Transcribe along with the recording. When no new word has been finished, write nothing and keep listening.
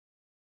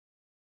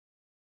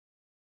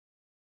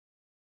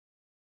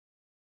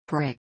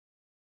Brick.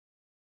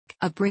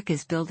 A brick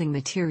is building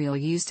material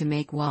used to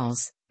make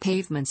walls,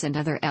 pavements and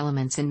other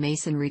elements in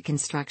masonry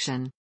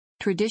construction.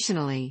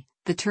 Traditionally,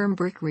 the term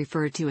brick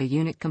referred to a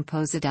unit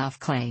composed of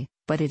clay,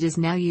 but it is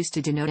now used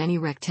to denote any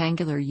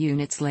rectangular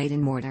units laid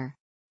in mortar.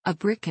 A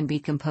brick can be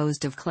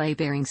composed of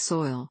clay-bearing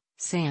soil,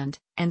 sand,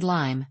 and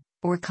lime,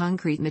 or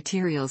concrete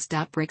materials.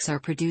 Bricks are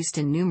produced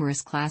in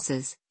numerous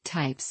classes,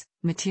 types,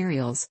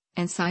 materials,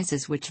 and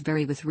sizes which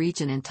vary with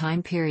region and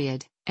time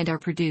period, and are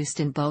produced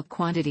in bulk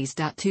quantities.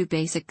 Two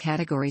basic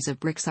categories of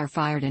bricks are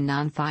fired and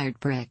non-fired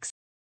bricks.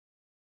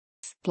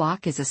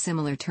 Block is a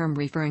similar term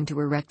referring to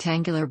a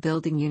rectangular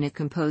building unit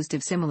composed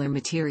of similar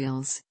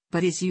materials,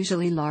 but is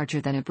usually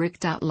larger than a brick.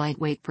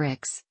 Lightweight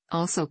bricks,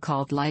 also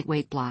called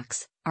lightweight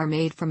blocks, are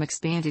made from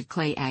expanded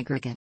clay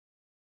aggregate.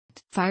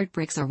 Fired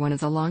bricks are one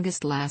of the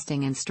longest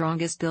lasting and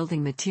strongest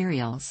building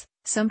materials,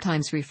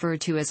 sometimes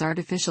referred to as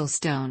artificial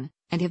stone,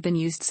 and have been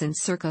used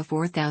since circa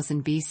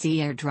 4000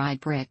 BC. Air-dried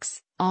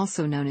bricks,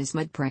 also known as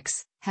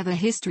mudbricks, have a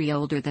history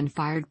older than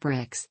fired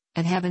bricks,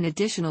 and have an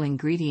additional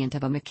ingredient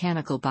of a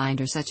mechanical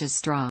binder such as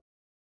straw.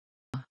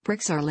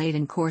 Bricks are laid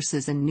in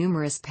courses and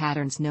numerous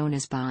patterns known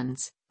as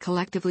bonds,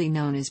 collectively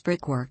known as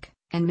brickwork,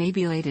 and may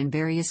be laid in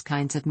various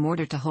kinds of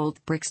mortar to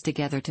hold bricks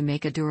together to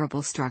make a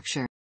durable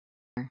structure.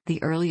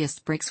 The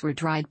earliest bricks were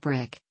dried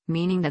brick,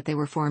 meaning that they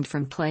were formed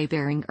from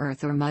clay-bearing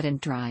earth or mud and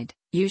dried,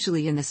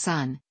 usually in the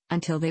sun,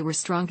 until they were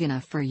strong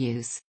enough for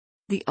use.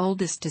 The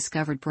oldest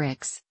discovered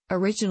bricks,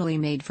 originally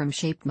made from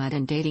shaped mud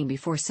and dating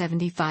before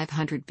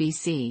 7500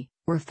 BC,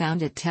 were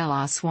found at Tel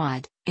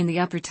Aswad, in the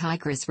Upper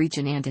Tigris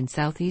region and in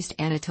southeast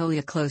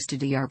Anatolia close to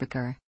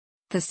Diyarbakir.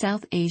 The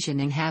South Asian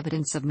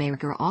inhabitants of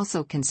Mehrgar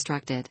also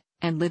constructed,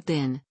 and lived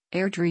in,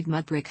 air-dried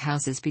mudbrick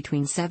houses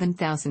between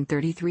 7000 and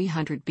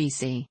 3300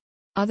 BC.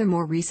 Other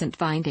more recent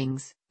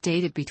findings,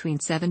 dated between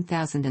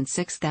 7000 and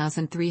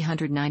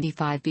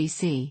 6395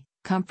 BC,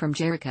 come from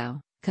Jericho,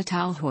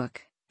 Catalhouk,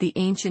 the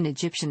ancient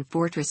Egyptian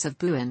fortress of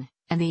Buin,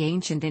 and the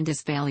ancient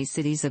Indus Valley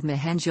cities of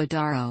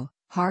Mohenjo-Daro,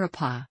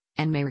 Harappa,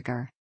 and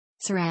Mehrgar.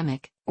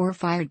 Ceramic, or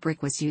fired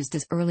brick was used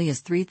as early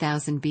as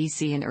 3000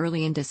 BC in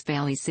early Indus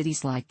Valley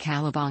cities like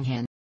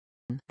Kalabanghan.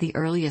 The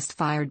earliest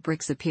fired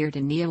bricks appeared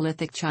in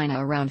Neolithic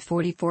China around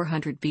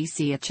 4400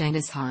 BC at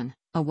Chengishan,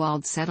 a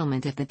walled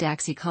settlement of the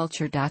Daxi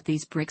culture.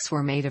 These bricks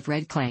were made of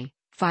red clay,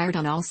 fired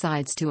on all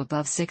sides to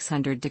above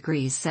 600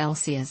 degrees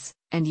Celsius,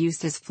 and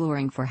used as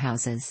flooring for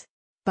houses.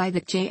 By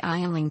the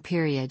Jailing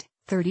period,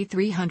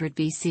 3300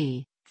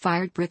 BC,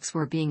 fired bricks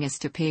were being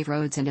used to pave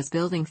roads and as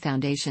building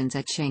foundations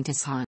at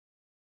Chengishan.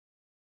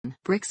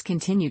 Bricks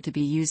continued to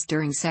be used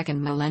during 2nd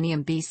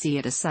millennium BC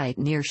at a site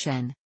near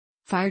Shen.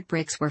 Fired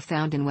bricks were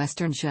found in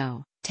western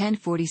Zhou,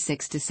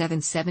 1046 to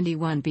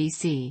 771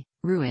 BC,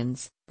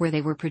 ruins, where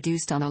they were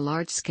produced on a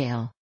large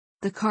scale.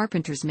 The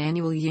Carpenter's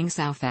Manual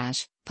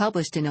Yingxiaofash,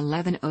 published in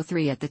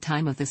 1103 at the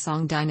time of the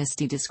Song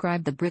dynasty,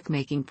 described the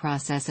brickmaking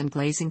process and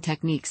glazing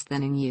techniques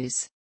then in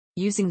use.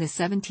 Using the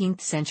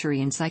 17th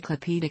century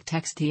encyclopedic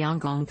text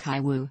Tianggong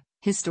Kaiwu,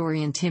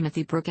 historian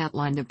Timothy Brooke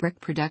outlined the brick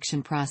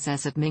production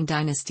process of Ming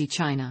Dynasty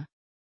China.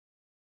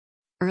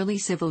 Early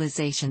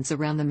civilizations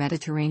around the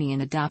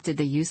Mediterranean adopted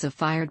the use of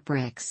fired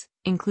bricks,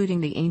 including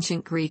the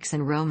ancient Greeks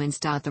and Romans.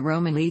 The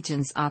Roman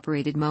legions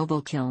operated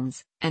mobile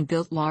kilns, and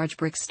built large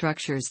brick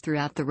structures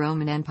throughout the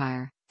Roman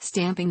Empire,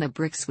 stamping the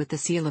bricks with the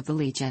seal of the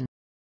legion.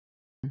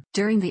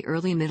 During the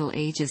early Middle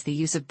Ages, the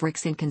use of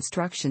bricks in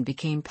construction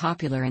became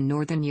popular in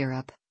Northern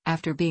Europe,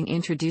 after being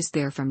introduced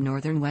there from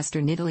northern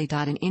Western Italy.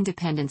 An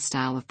independent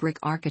style of brick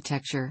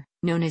architecture,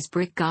 known as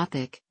brick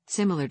Gothic,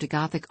 similar to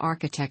Gothic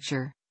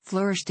architecture,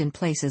 flourished in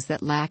places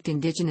that lacked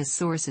indigenous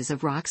sources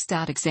of rocks.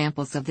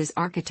 Examples of this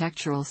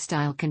architectural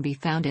style can be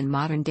found in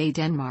modern-day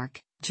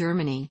Denmark,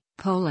 Germany,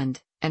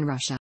 Poland, and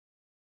Russia.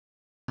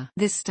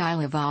 This style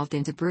evolved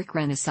into brick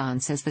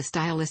Renaissance as the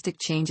stylistic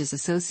changes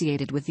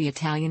associated with the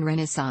Italian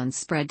Renaissance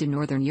spread to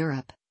Northern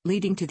Europe,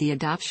 leading to the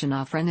adoption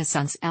of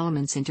Renaissance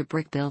elements into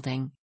brick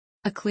building.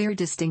 A clear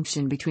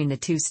distinction between the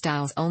two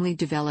styles only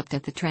developed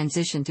at the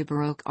transition to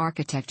Baroque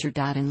architecture.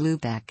 In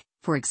Lübeck,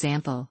 for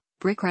example,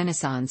 brick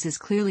Renaissance is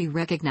clearly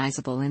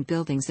recognizable in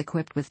buildings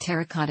equipped with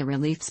terracotta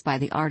reliefs by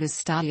the artist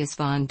Stadius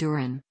van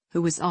Duren,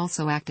 who was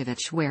also active at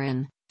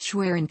Schwerin,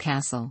 Schwerin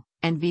Castle,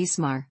 and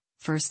Wismar,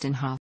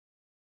 Fürstenhof.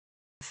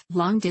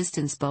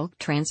 Long-distance bulk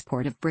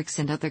transport of bricks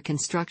and other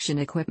construction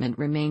equipment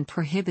remained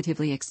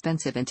prohibitively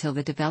expensive until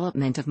the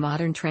development of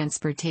modern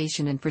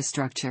transportation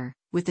infrastructure,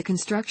 with the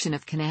construction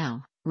of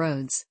canal,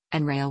 roads,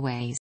 and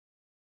railways.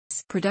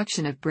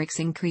 Production of bricks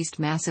increased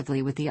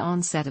massively with the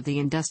onset of the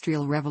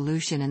Industrial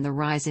Revolution and the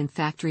rise in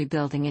factory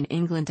building in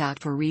England.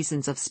 For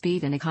reasons of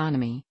speed and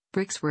economy,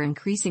 bricks were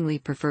increasingly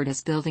preferred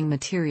as building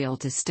material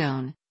to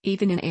stone,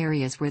 even in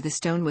areas where the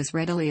stone was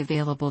readily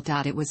available.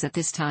 It was at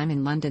this time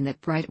in London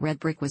that bright red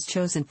brick was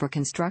chosen for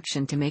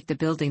construction to make the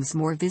buildings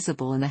more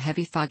visible in the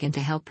heavy fog and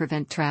to help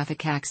prevent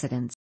traffic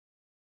accidents.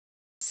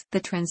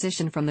 The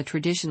transition from the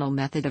traditional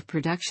method of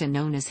production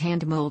known as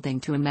hand molding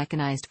to a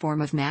mechanized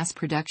form of mass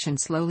production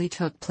slowly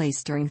took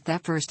place during the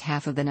first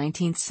half of the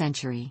 19th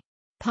century.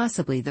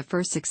 Possibly the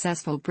first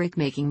successful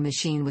brick-making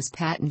machine was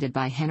patented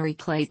by Henry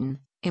Clayton,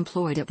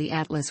 employed at the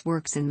Atlas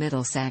Works in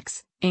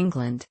Middlesex,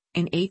 England,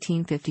 in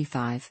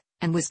 1855,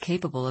 and was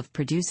capable of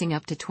producing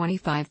up to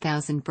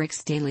 25,000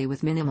 bricks daily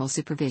with minimal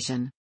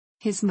supervision.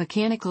 His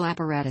mechanical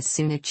apparatus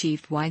soon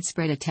achieved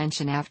widespread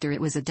attention after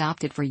it was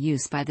adopted for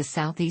use by the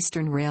South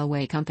Eastern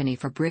Railway Company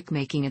for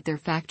brickmaking at their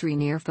factory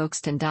near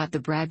Folkestone. The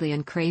Bradley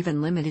and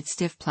Craven Limited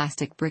stiff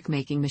plastic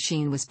brickmaking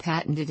machine was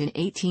patented in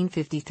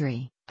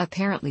 1853,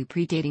 apparently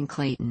predating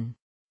Clayton.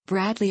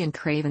 Bradley and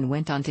Craven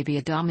went on to be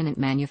a dominant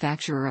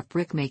manufacturer of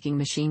brickmaking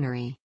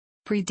machinery.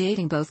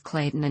 Predating both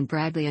Clayton and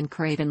Bradley and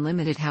Craven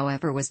Limited,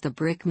 however, was the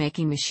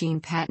brickmaking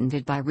machine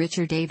patented by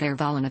Richard A.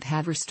 Vervallen of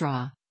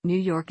Haverstraw, New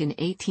York in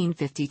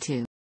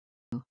 1852.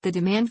 The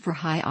demand for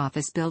high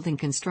office building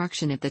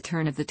construction at the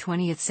turn of the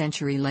 20th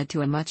century led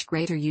to a much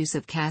greater use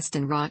of cast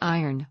and wrought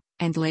iron,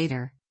 and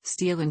later,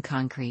 steel and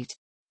concrete.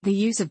 The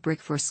use of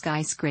brick for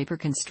skyscraper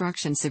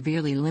construction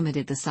severely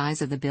limited the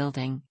size of the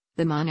building.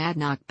 The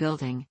Monadnock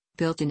Building,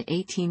 built in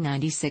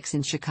 1896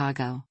 in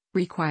Chicago,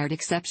 required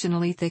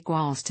exceptionally thick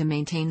walls to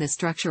maintain the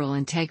structural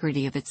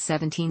integrity of its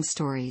 17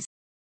 stories.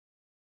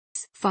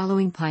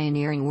 Following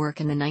pioneering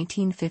work in the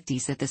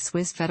 1950s at the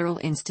Swiss Federal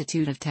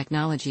Institute of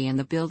Technology and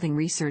the Building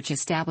Research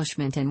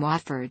Establishment in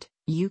Watford,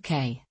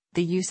 UK,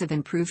 the use of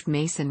improved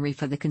masonry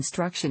for the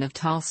construction of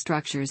tall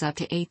structures up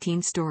to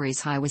 18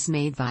 stories high was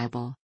made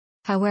viable.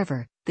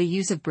 However, the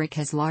use of brick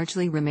has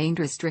largely remained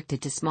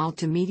restricted to small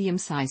to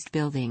medium-sized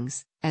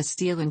buildings, as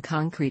steel and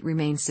concrete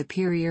remain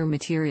superior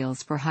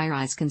materials for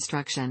high-rise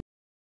construction.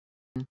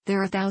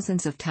 There are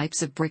thousands of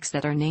types of bricks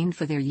that are named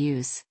for their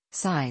use,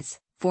 size,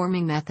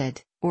 forming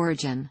method,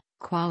 origin,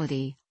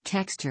 quality,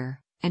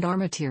 texture, and/or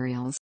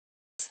materials.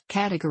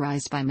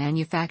 Categorized by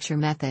manufacture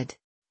method.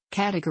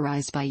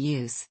 Categorized by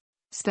use.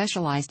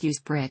 Specialized use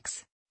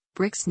bricks.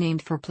 Bricks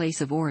named for place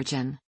of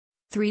origin.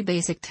 Three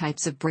basic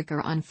types of brick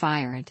are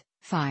unfired,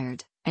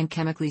 fired, and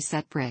chemically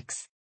set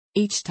bricks.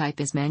 Each type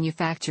is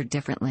manufactured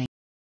differently.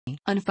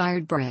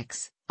 Unfired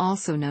bricks,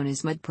 also known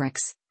as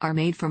mudbricks, are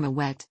made from a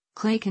wet,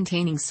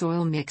 clay-containing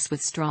soil mixed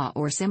with straw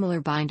or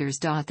similar binders.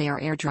 They are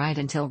air-dried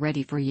until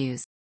ready for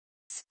use.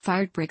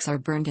 Fired bricks are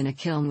burned in a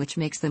kiln which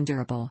makes them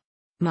durable.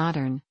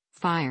 Modern,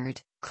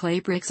 fired, clay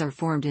bricks are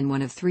formed in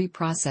one of three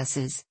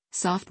processes: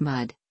 soft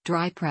mud,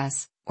 dry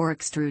press, or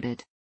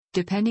extruded.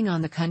 Depending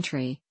on the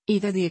country,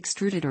 either the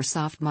extruded or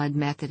soft mud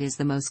method is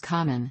the most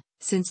common,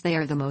 since they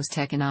are the most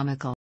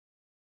economical.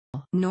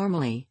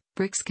 Normally,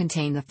 bricks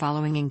contain the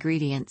following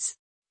ingredients.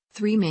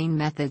 Three main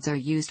methods are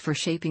used for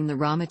shaping the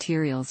raw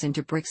materials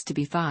into bricks to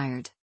be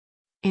fired.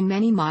 In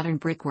many modern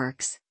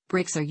brickworks,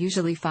 bricks are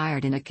usually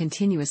fired in a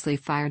continuously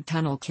fired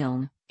tunnel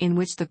kiln, in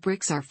which the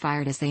bricks are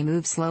fired as they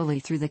move slowly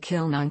through the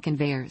kiln on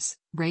conveyors,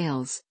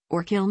 rails,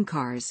 or kiln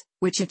cars,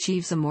 which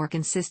achieves a more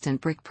consistent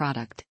brick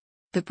product.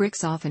 The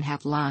bricks often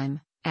have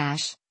lime,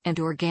 ash, and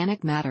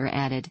organic matter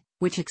added,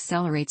 which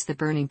accelerates the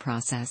burning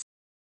process.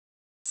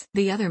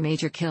 The other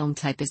major kiln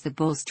type is the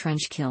Bull's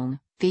Trench Kiln,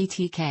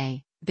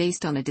 BTK,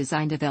 based on a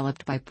design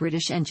developed by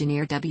British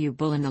engineer W.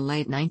 Bull in the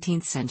late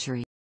 19th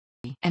century.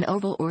 An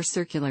oval or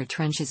circular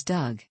trench is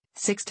dug,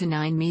 6 to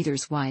 9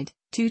 meters wide,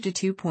 2 to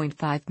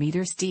 2.5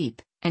 meters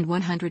deep, and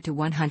 100 to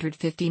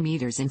 150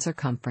 meters in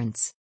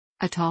circumference.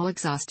 A tall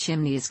exhaust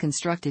chimney is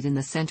constructed in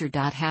the center.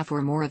 Half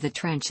or more of the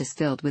trench is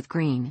filled with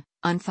green,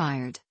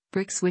 unfired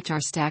bricks which are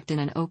stacked in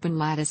an open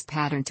lattice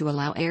pattern to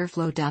allow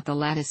airflow. The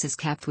lattice is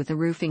capped with a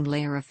roofing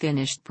layer of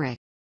finished brick.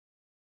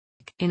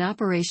 In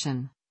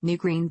operation, new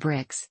green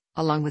bricks,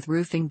 along with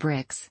roofing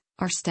bricks,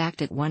 are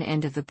stacked at one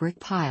end of the brick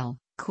pile.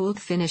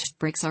 Cooled finished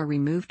bricks are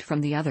removed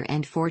from the other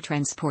end for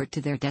transport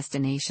to their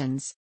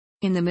destinations.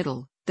 In the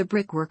middle, the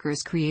brick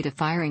workers create a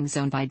firing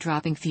zone by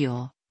dropping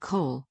fuel,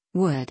 coal,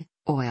 wood,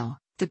 oil,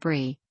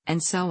 debris,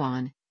 and so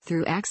on,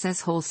 through access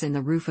holes in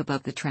the roof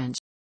above the trench.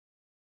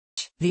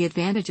 The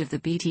advantage of the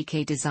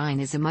BTK design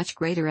is a much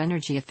greater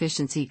energy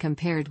efficiency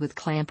compared with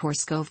clamp or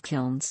stove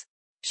kilns.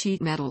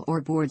 Sheet metal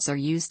or boards are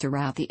used to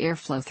route the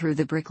airflow through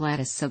the brick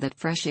lattice so that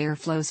fresh air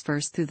flows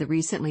first through the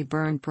recently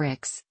burned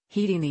bricks,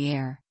 heating the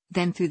air,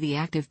 then through the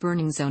active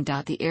burning zone.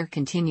 The air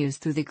continues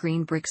through the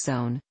green brick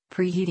zone,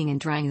 preheating and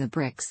drying the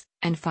bricks,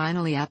 and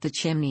finally out the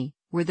chimney,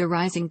 where the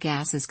rising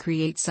gases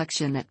create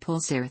suction that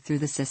pulls air through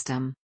the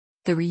system.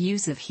 The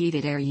reuse of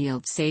heated air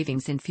yields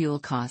savings in fuel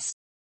costs.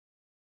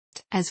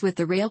 As with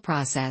the rail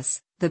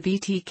process, the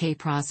BTK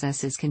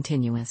process is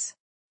continuous.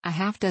 A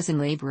half-dozen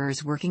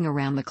laborers working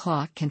around the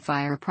clock can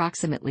fire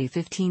approximately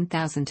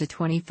 15,000 to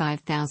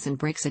 25,000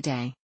 bricks a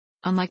day.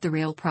 Unlike the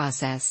rail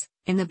process,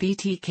 in the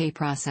BTK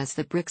process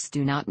the bricks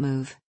do not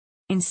move.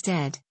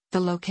 Instead, the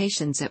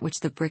locations at which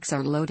the bricks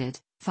are loaded,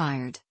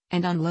 fired,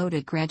 and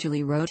unloaded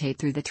gradually rotate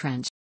through the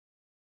trench.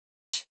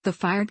 The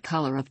fired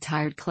color of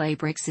tired clay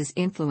bricks is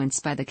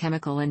influenced by the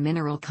chemical and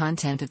mineral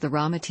content of the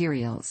raw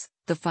materials,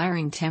 the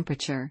firing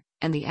temperature,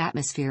 and the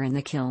atmosphere in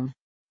the kiln.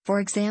 For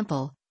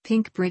example,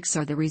 pink bricks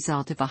are the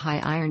result of a high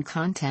iron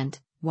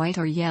content, white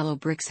or yellow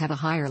bricks have a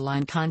higher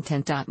lime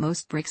content.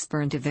 Most bricks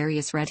burn to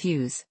various red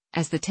hues.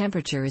 As the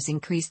temperature is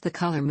increased, the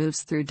color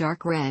moves through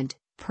dark red,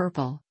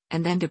 purple,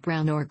 and then to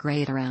brown or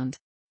grey around.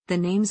 The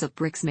names of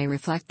bricks may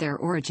reflect their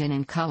origin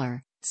and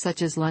color,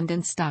 such as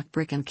London stock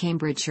brick and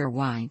Cambridgeshire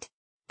white.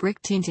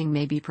 Brick tinting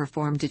may be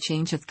performed to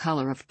change the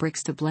color of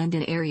bricks to blend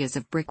in areas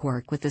of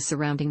brickwork with the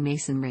surrounding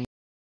masonry.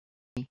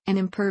 An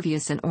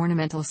impervious and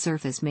ornamental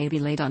surface may be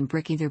laid on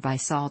brick either by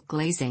salt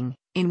glazing,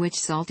 in which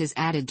salt is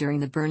added during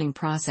the burning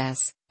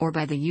process, or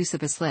by the use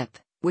of a slip,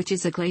 which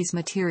is a glazed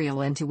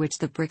material into which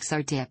the bricks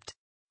are dipped.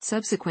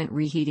 Subsequent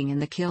reheating in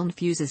the kiln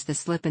fuses the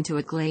slip into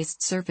a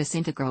glazed surface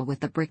integral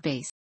with the brick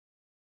base.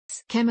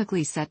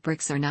 Chemically set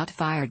bricks are not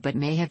fired but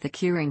may have the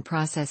curing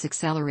process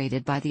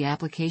accelerated by the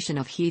application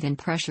of heat and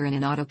pressure in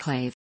an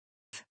autoclave.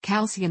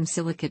 Calcium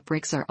silicate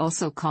bricks are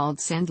also called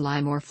sand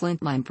lime or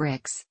flint lime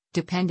bricks,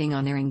 depending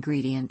on their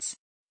ingredients.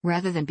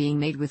 Rather than being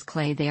made with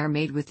clay, they are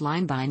made with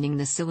lime binding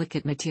the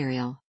silicate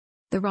material.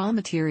 The raw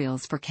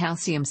materials for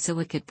calcium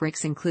silicate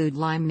bricks include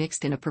lime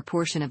mixed in a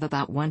proportion of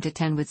about 1 to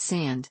 10 with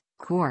sand,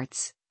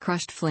 quartz,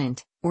 crushed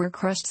flint, or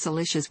crushed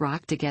siliceous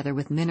rock together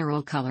with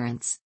mineral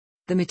colorants.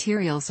 The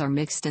materials are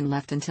mixed and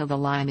left until the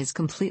lime is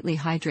completely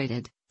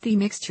hydrated. The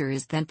mixture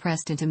is then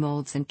pressed into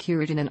molds and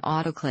cured in an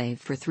autoclave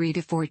for 3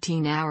 to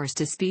 14 hours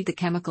to speed the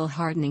chemical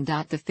hardening.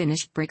 The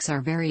finished bricks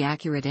are very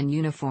accurate and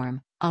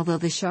uniform, although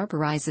the sharp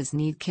rises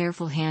need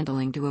careful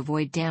handling to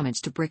avoid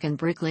damage to brick and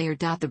bricklayer.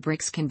 The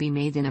bricks can be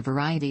made in a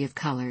variety of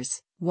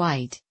colors.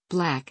 White,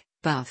 black,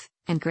 buff,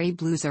 and gray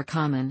blues are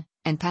common,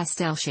 and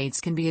pastel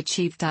shades can be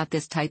achieved.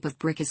 This type of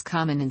brick is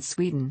common in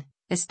Sweden,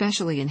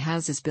 especially in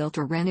houses built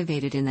or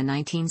renovated in the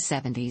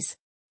 1970s.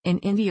 In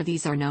India,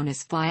 these are known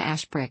as fly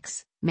ash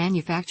bricks,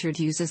 manufactured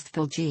uses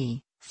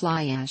thilgi,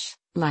 fly ash,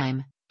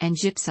 lime, and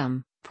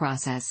gypsum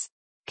process.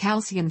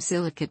 Calcium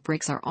silicate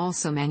bricks are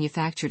also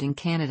manufactured in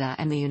Canada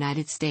and the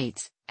United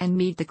States, and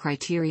meet the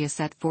criteria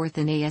set forth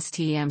in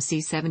ASTM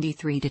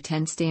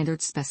C73-10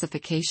 standard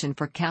specification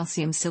for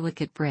calcium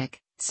silicate brick,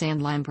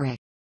 sand lime brick.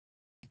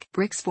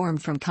 Bricks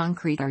formed from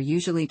concrete are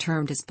usually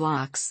termed as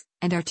blocks,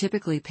 and are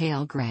typically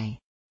pale gray.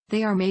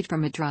 They are made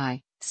from a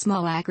dry,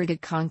 small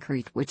aggregate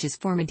concrete which is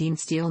formed in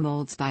steel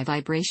molds by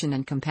vibration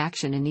and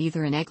compaction in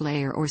either an egg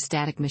layer or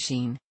static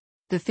machine.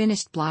 The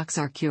finished blocks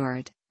are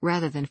cured,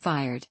 rather than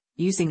fired,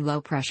 using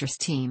low-pressure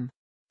steam.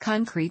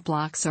 Concrete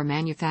blocks are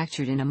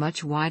manufactured in a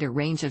much wider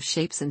range of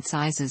shapes and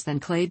sizes than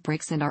clay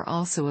bricks and are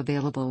also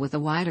available with a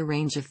wider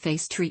range of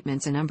face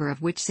treatments, a number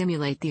of which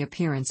simulate the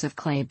appearance of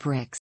clay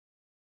bricks.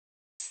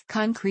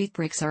 Concrete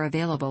bricks are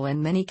available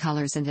in many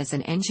colors and as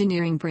an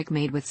engineering brick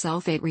made with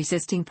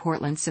sulfate-resisting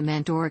Portland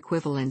cement or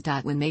equivalent.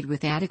 When made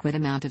with adequate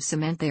amount of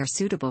cement, they are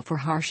suitable for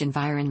harsh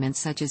environments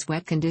such as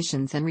wet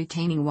conditions and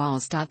retaining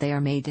walls. They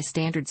are made to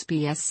standards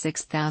BS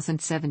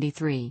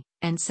 6073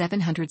 and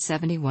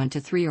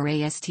 771-3 or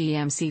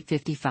ASTM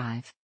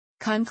C55.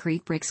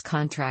 Concrete bricks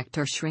contract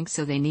or shrink,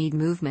 so they need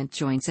movement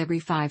joints every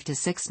 5 to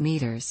 6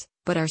 meters,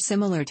 but are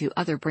similar to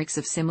other bricks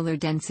of similar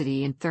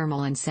density in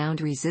thermal and sound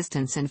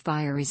resistance and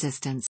fire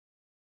resistance.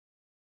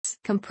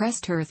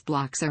 Compressed earth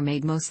blocks are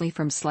made mostly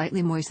from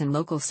slightly moistened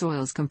local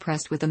soils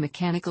compressed with a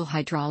mechanical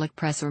hydraulic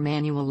press or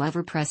manual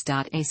lever press.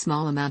 A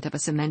small amount of a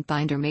cement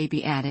binder may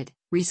be added,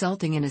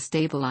 resulting in a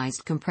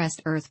stabilized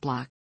compressed earth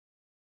block.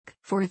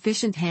 For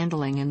efficient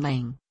handling and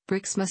laying,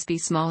 bricks must be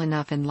small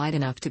enough and light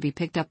enough to be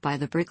picked up by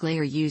the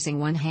bricklayer using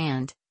one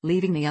hand,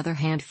 leaving the other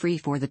hand free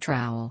for the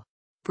trowel.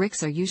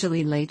 Bricks are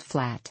usually laid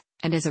flat,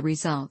 and as a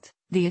result,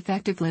 the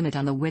effective limit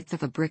on the width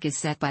of a brick is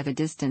set by the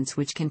distance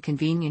which can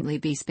conveniently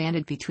be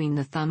spanned between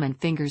the thumb and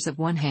fingers of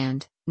one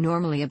hand,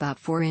 normally about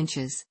 4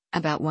 inches,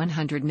 about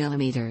 100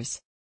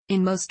 millimeters.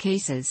 In most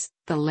cases,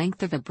 the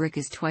length of a brick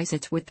is twice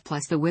its width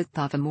plus the width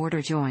of a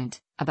mortar joint,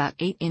 about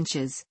 8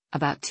 inches,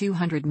 about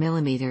 200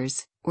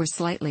 millimeters, or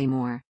slightly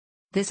more.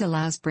 This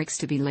allows bricks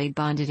to be laid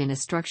bonded in a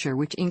structure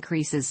which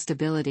increases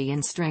stability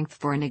and strength.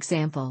 For an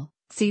example,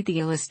 see the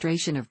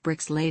illustration of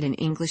bricks laid in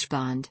English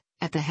bond,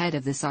 at the head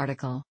of this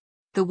article.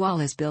 The wall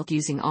is built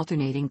using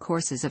alternating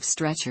courses of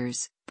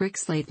stretchers,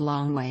 bricks laid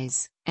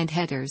longways, and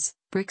headers,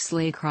 bricks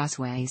laid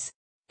crossways.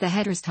 The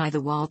headers tie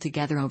the wall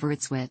together over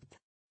its width.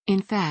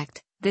 In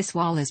fact, this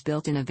wall is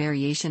built in a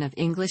variation of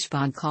English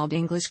bond called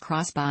English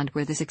cross bond,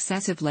 where the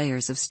successive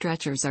layers of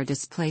stretchers are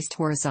displaced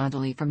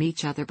horizontally from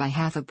each other by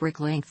half a brick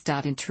length.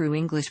 In true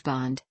English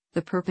bond,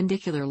 the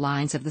perpendicular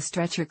lines of the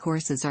stretcher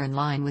courses are in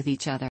line with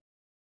each other.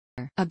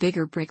 A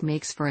bigger brick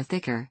makes for a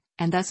thicker,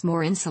 and thus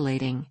more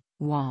insulating,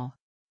 wall.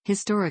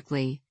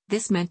 Historically,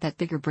 this meant that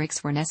bigger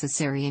bricks were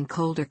necessary in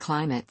colder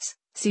climates.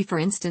 See for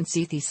instance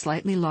the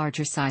slightly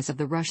larger size of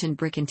the Russian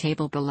brick in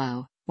table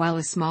below, while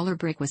a smaller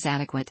brick was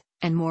adequate,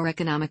 and more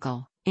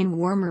economical, in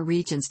warmer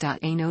regions.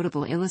 A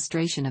notable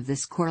illustration of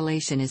this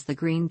correlation is the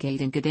Green Gate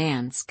in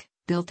Gdansk,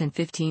 built in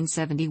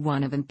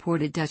 1571 of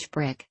imported Dutch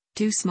brick.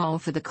 Too small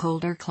for the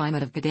colder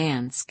climate of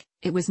Gdansk,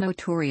 it was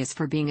notorious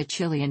for being a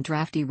chilly and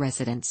drafty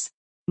residence.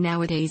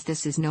 Nowadays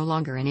this is no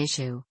longer an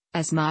issue,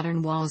 as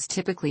modern walls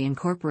typically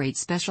incorporate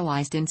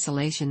specialized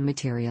insulation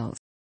materials.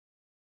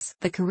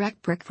 The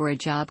correct brick for a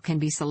job can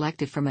be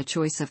selected from a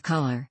choice of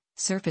color,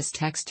 surface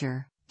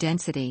texture,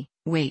 density,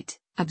 weight,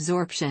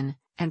 absorption,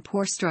 and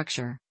pore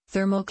structure,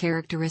 thermal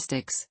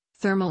characteristics,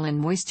 thermal and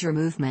moisture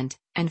movement,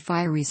 and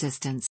fire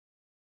resistance.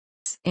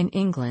 In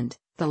England,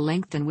 the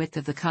length and width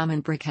of the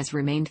common brick has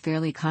remained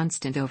fairly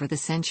constant over the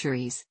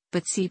centuries,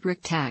 but see brick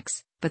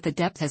tacks, but the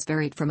depth has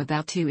varied from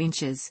about 2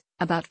 inches,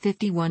 about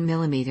 51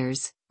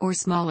 millimeters, or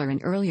smaller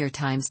in earlier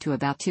times to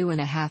about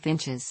 2.5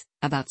 inches,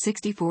 about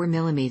 64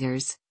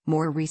 millimeters,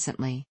 more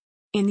recently.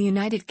 In the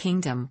United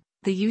Kingdom,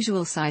 the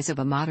usual size of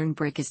a modern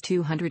brick is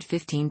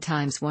 215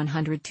 times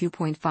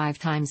 102.5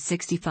 times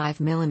 65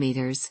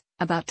 millimeters,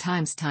 about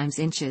times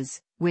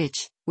inches,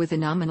 which, with a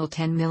nominal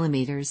 10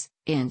 millimeters,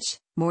 inch,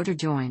 mortar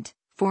joint,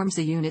 forms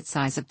a unit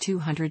size of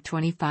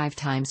 225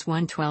 times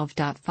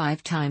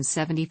 112.5 times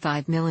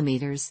 75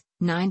 millimeters,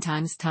 9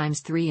 times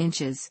 3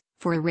 inches,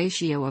 for a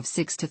ratio of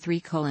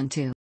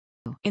 6:3:2.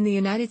 In the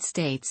United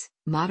States,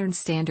 modern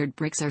standard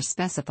bricks are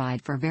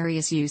specified for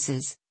various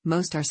uses.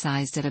 Most are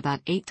sized at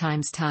about 8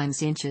 times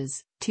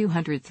inches,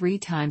 203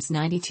 times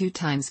 92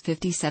 times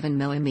 57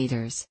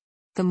 millimeters.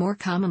 The more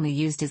commonly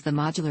used is the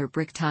modular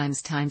brick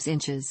times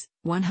inches,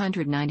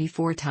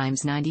 194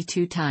 times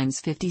 92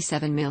 times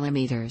 57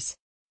 millimeters.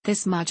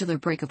 This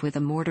modular brick with a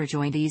mortar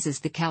joint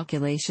eases the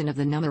calculation of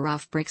the number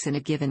of bricks in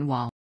a given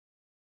wall.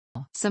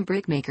 Some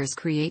brickmakers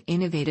create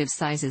innovative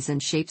sizes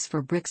and shapes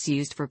for bricks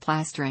used for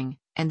plastering,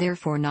 and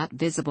therefore not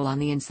visible on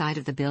the inside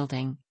of the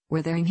building,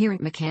 where their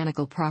inherent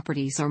mechanical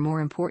properties are more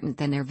important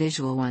than their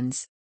visual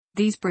ones.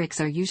 These bricks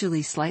are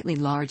usually slightly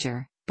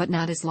larger, but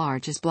not as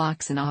large as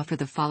blocks, and offer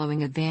the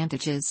following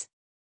advantages.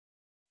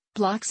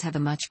 Blocks have a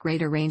much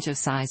greater range of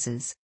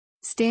sizes.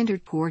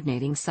 Standard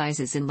coordinating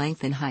sizes in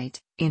length and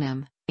height,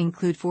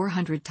 include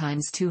 400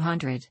 times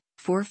 200,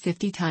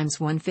 450 times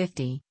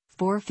 150,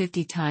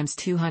 450 times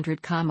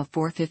 200,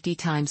 450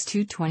 times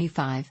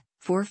 225,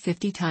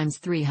 450 times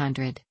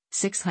 300,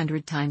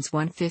 600 times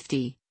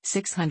 150,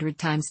 600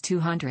 times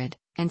 200,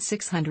 and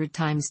 600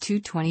 times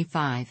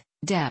 225.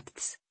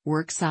 Depths,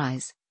 work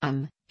size,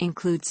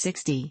 include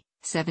 60,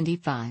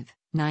 75,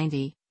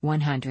 90,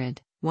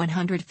 100,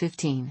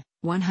 115,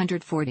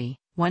 140,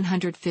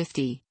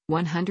 150,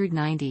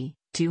 190,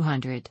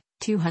 200,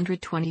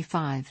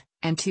 225,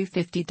 and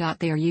 250.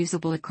 They are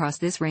usable across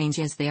this range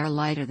as they are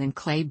lighter than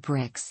clay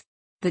bricks.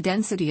 The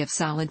density of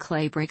solid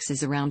clay bricks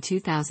is around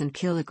 2,000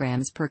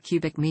 kilograms per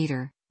cubic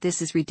meter.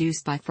 This is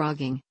reduced by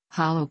frogging,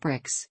 hollow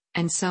bricks,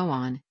 and so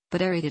on,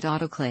 but aerated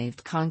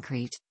autoclaved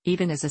concrete,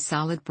 even as a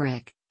solid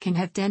brick, can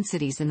have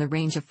densities in the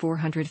range of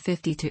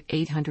 450 to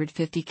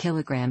 850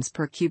 kilograms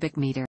per cubic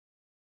meter.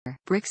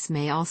 Bricks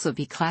may also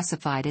be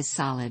classified as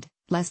solid,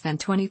 less than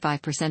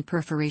 25%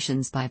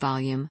 perforations by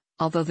volume,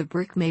 although the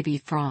brick may be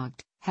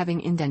frogged,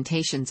 having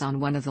indentations on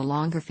one of the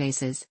longer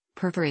faces,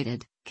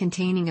 perforated,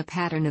 containing a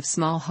pattern of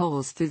small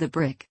holes through the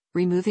brick,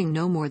 removing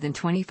no more than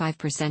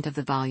 25% of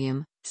the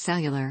volume,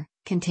 cellular,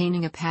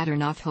 containing a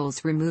pattern of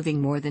holes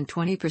removing more than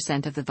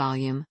 20% of the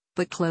volume,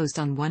 but closed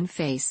on one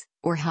face,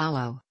 or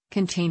hollow,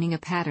 containing a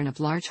pattern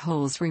of large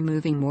holes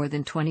removing more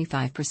than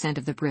 25%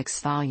 of the brick's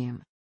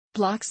volume.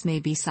 Blocks may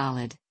be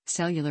solid,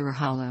 cellular, or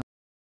hollow.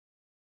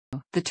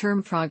 The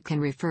term frog can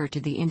refer to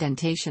the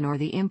indentation or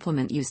the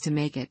implement used to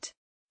make it.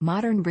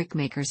 Modern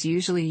brickmakers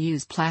usually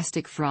use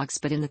plastic frogs,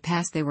 but in the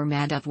past they were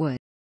made of wood.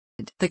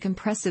 The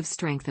compressive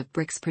strength of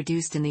bricks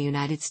produced in the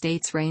United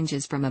States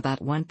ranges from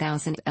about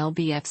 1,000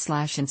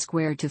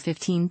 lbf/in² to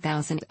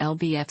 15,000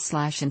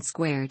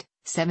 lbf/in²,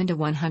 7 to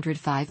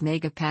 105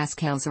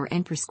 megapascals or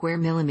N per square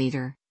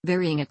millimeter,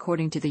 varying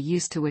according to the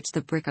use to which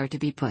the brick are to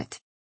be put.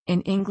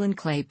 In England,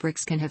 clay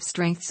bricks can have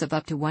strengths of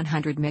up to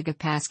 100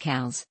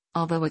 megapascals,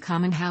 although a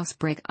common house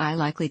brick is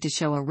likely to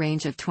show a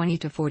range of 20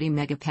 to 40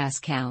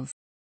 megapascals.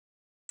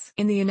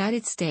 In the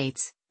United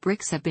States,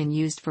 bricks have been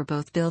used for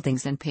both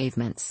buildings and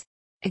pavements.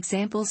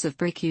 Examples of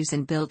brick use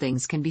in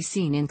buildings can be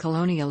seen in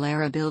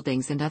colonial-era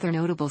buildings and other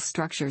notable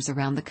structures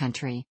around the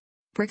country.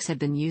 Bricks have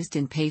been used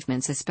in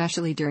pavements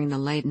especially during the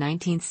late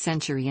 19th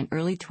century and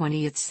early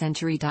 20th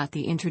century.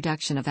 The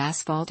introduction of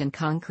asphalt and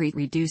concrete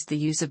reduced the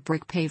use of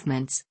brick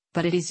pavements,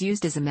 but it is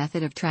used as a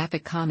method of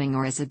traffic calming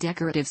or as a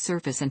decorative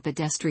surface in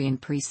pedestrian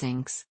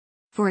precincts.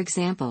 For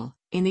example,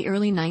 in the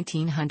early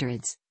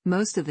 1900s,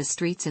 most of the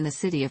streets in the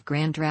city of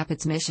Grand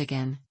Rapids,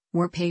 Michigan,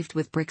 were paved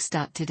with bricks.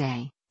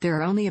 Today, there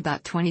are only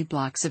about 20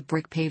 blocks of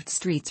brick-paved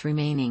streets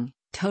remaining,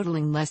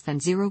 totaling less than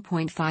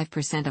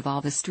 0.5% of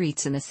all the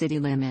streets in the city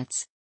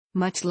limits.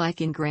 Much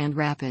like in Grand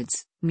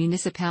Rapids,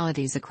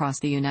 municipalities across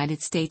the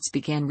United States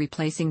began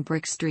replacing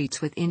brick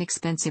streets with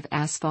inexpensive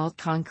asphalt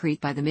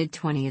concrete by the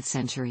mid-20th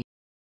century.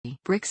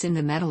 Bricks in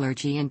the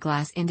metallurgy and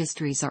glass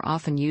industries are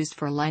often used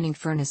for lining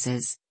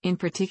furnaces, in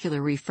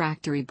particular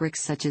refractory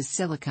bricks such as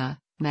silica,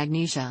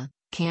 magnesia,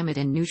 camid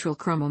and neutral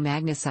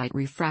chromomagnesite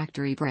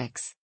refractory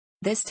bricks.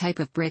 This type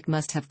of brick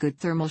must have good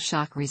thermal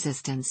shock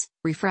resistance,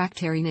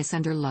 refractoriness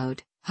under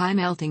load, high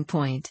melting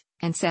point,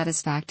 and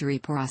satisfactory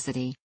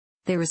porosity.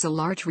 There is a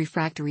large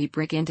refractory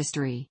brick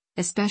industry,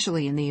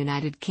 especially in the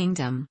United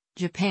Kingdom,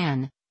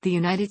 Japan, the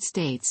United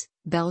States,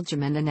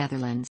 Belgium and the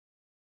Netherlands.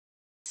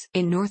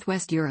 In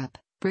Northwest Europe,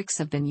 bricks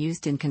have been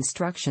used in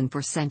construction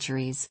for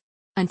centuries.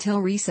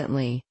 Until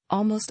recently,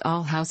 almost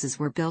all houses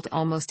were built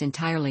almost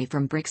entirely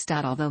from bricks.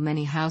 Although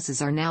many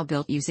houses are now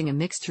built using a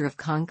mixture of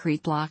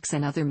concrete blocks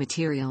and other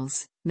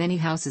materials, many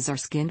houses are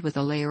skinned with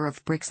a layer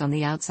of bricks on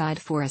the outside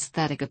for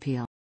aesthetic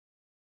appeal.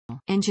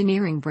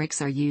 Engineering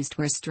bricks are used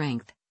where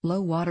strength,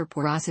 low water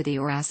porosity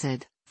or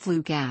acid,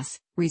 flue gas,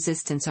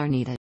 resistance are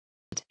needed.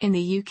 In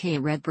the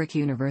UK, red brick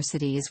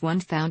university is one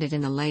founded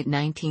in the late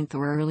 19th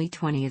or early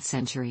 20th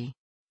century.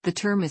 The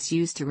term is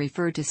used to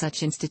refer to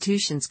such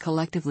institutions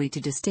collectively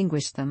to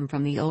distinguish them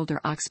from the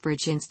older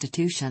Oxbridge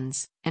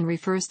institutions, and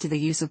refers to the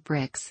use of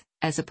bricks,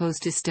 as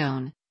opposed to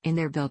stone, in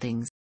their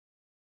buildings.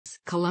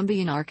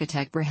 Colombian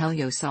architect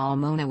Rogelio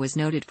Salmona was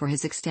noted for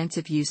his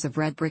extensive use of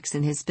red bricks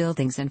in his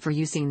buildings and for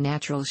using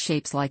natural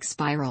shapes like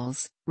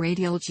spirals,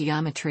 radial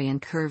geometry and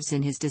curves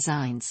in his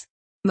designs.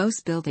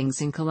 Most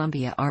buildings in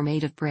Colombia are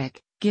made of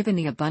brick, given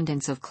the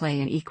abundance of clay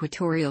in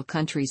equatorial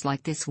countries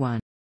like this one.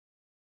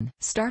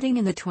 Starting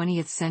in the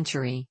 20th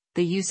century,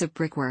 the use of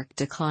brickwork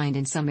declined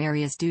in some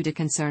areas due to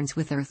concerns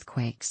with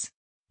earthquakes.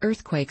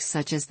 Earthquakes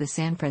such as the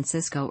San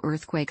Francisco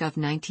earthquake of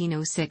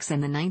 1906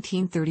 and the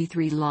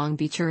 1933 Long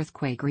Beach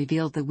earthquake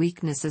revealed the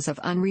weaknesses of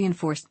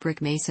unreinforced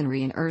brick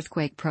masonry in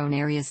earthquake-prone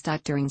areas.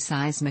 During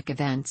seismic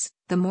events,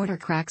 the mortar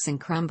cracks and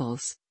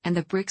crumbles, and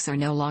the bricks are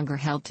no longer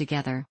held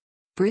together.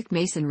 Brick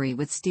masonry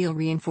with steel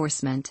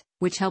reinforcement,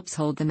 which helps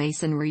hold the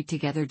masonry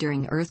together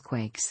during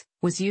earthquakes,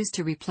 was used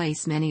to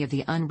replace many of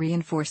the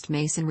unreinforced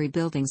masonry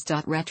buildings.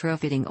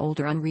 Retrofitting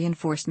older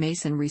unreinforced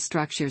masonry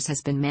structures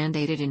has been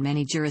mandated in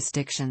many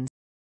jurisdictions.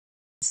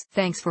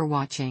 Thanks for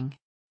watching.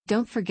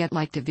 Don't forget to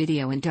like the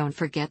video and don't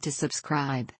forget to subscribe.